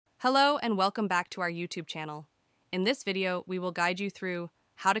Hello and welcome back to our YouTube channel. In this video, we will guide you through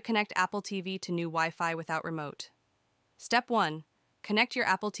how to connect Apple TV to new Wi-Fi without remote. Step 1. Connect your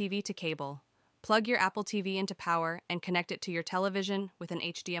Apple TV to cable. Plug your Apple TV into power and connect it to your television with an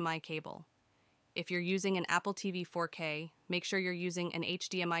HDMI cable. If you're using an Apple TV 4K, make sure you're using an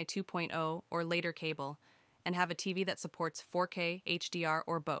HDMI 2.0 or later cable and have a TV that supports 4K, HDR,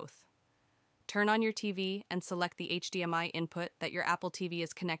 or both. Turn on your TV and select the HDMI input that your Apple TV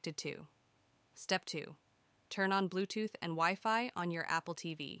is connected to. Step 2. Turn on Bluetooth and Wi-Fi on your Apple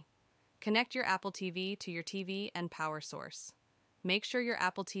TV. Connect your Apple TV to your TV and power source. Make sure your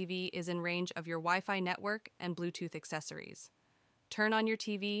Apple TV is in range of your Wi-Fi network and Bluetooth accessories. Turn on your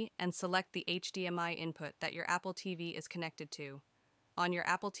TV and select the HDMI input that your Apple TV is connected to. On your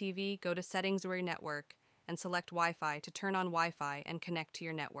Apple TV, go to Settings or your network and select Wi-Fi to turn on Wi-Fi and connect to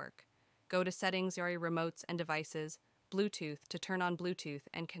your network. Go to Settings or your remotes and devices, Bluetooth to turn on Bluetooth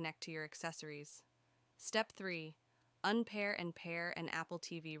and connect to your accessories. Step 3. Unpair and pair an Apple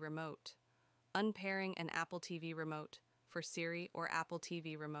TV remote. Unpairing an Apple TV remote for Siri or Apple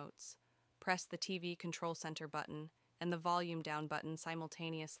TV remotes. Press the TV Control Center button and the volume down button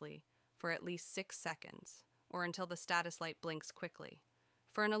simultaneously for at least 6 seconds, or until the status light blinks quickly.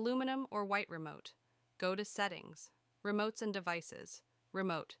 For an aluminum or white remote, go to Settings, Remotes and Devices,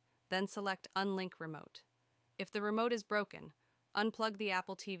 Remote, then select Unlink Remote. If the remote is broken, unplug the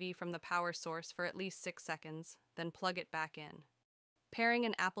Apple TV from the power source for at least 6 seconds, then plug it back in. Pairing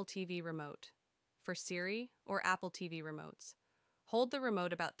an Apple TV remote. For Siri or Apple TV remotes, hold the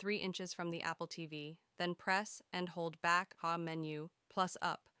remote about 3 inches from the Apple TV, then press and hold back menu plus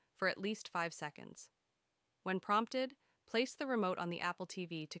up for at least 5 seconds. When prompted, place the remote on the Apple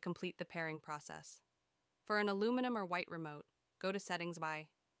TV to complete the pairing process. For an aluminum or white remote, go to Settings by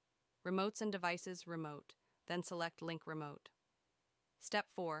Remotes and Devices Remote, then select Link Remote. Step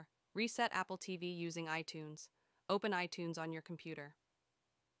 4. Reset Apple TV using iTunes. Open iTunes on your computer.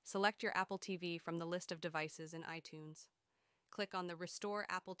 Select your Apple TV from the list of devices in iTunes. Click on the Restore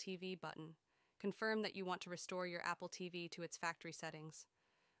Apple TV button. Confirm that you want to restore your Apple TV to its factory settings.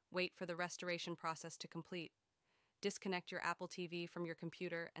 Wait for the restoration process to complete. Disconnect your Apple TV from your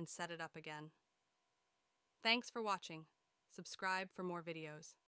computer and set it up again. Thanks for watching. Subscribe for more videos.